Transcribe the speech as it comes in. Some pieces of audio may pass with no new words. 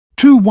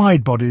Two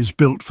wide-bodies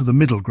built for the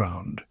middle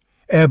ground,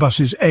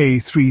 Airbus's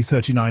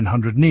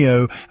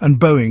A330-900neo and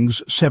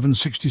Boeing's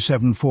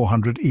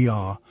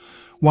 767-400ER,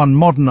 one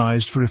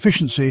modernised for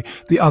efficiency,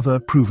 the other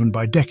proven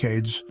by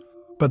decades,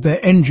 but their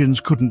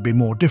engines couldn't be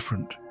more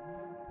different.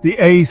 The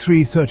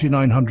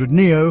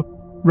A330-900neo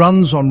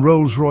runs on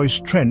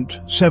Rolls-Royce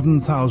Trent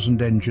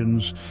 7000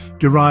 engines,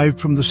 derived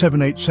from the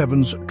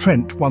 787's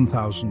Trent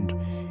 1000.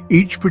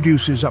 Each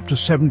produces up to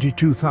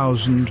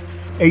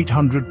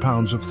 72,800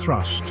 pounds of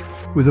thrust,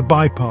 with a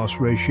bypass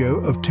ratio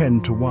of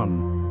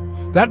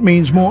 10:1. That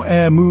means more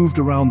air moved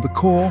around the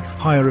core,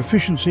 higher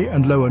efficiency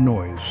and lower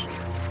noise.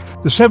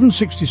 The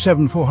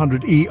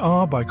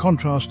 767-400ER, by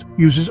contrast,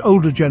 uses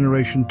older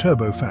generation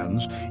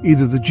turbofans,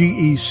 either the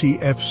GE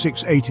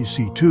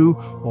CF680C2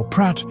 or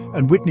Pratt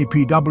 & Whitney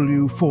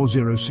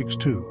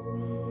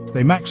PW4062.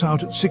 They max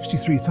out at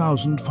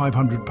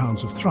 63,500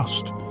 pounds of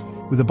thrust,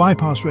 with a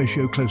bypass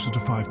ratio closer to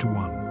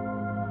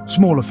 5:1.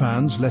 Smaller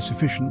fans, less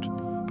efficient,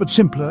 but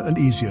simpler and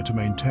easier to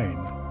maintain.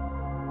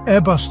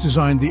 Airbus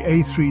designed the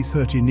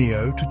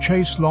A330neo to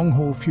chase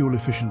long-haul fuel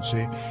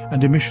efficiency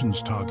and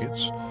emissions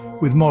targets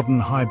with modern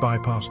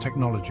high-bypass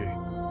technology.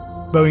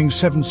 Boeing's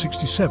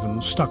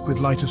 767 stuck with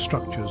lighter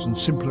structures and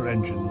simpler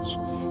engines,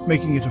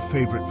 making it a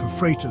favorite for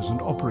freighters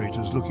and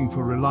operators looking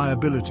for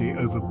reliability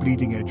over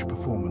bleeding-edge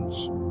performance.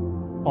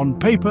 On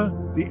paper,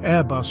 the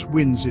Airbus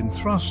wins in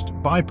thrust,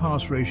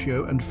 bypass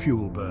ratio and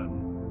fuel burn.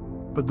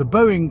 But the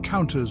Boeing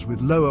counters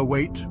with lower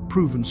weight,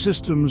 proven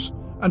systems,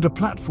 and a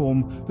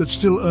platform that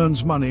still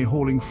earns money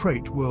hauling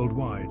freight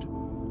worldwide.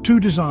 Two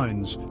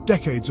designs,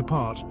 decades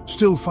apart,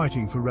 still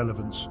fighting for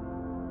relevance.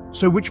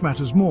 So which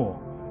matters more,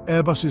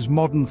 Airbus's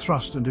modern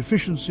thrust and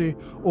efficiency,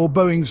 or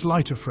Boeing's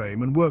lighter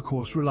frame and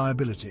workhorse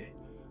reliability?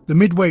 The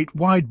midweight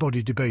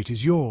wide-body debate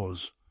is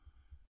yours.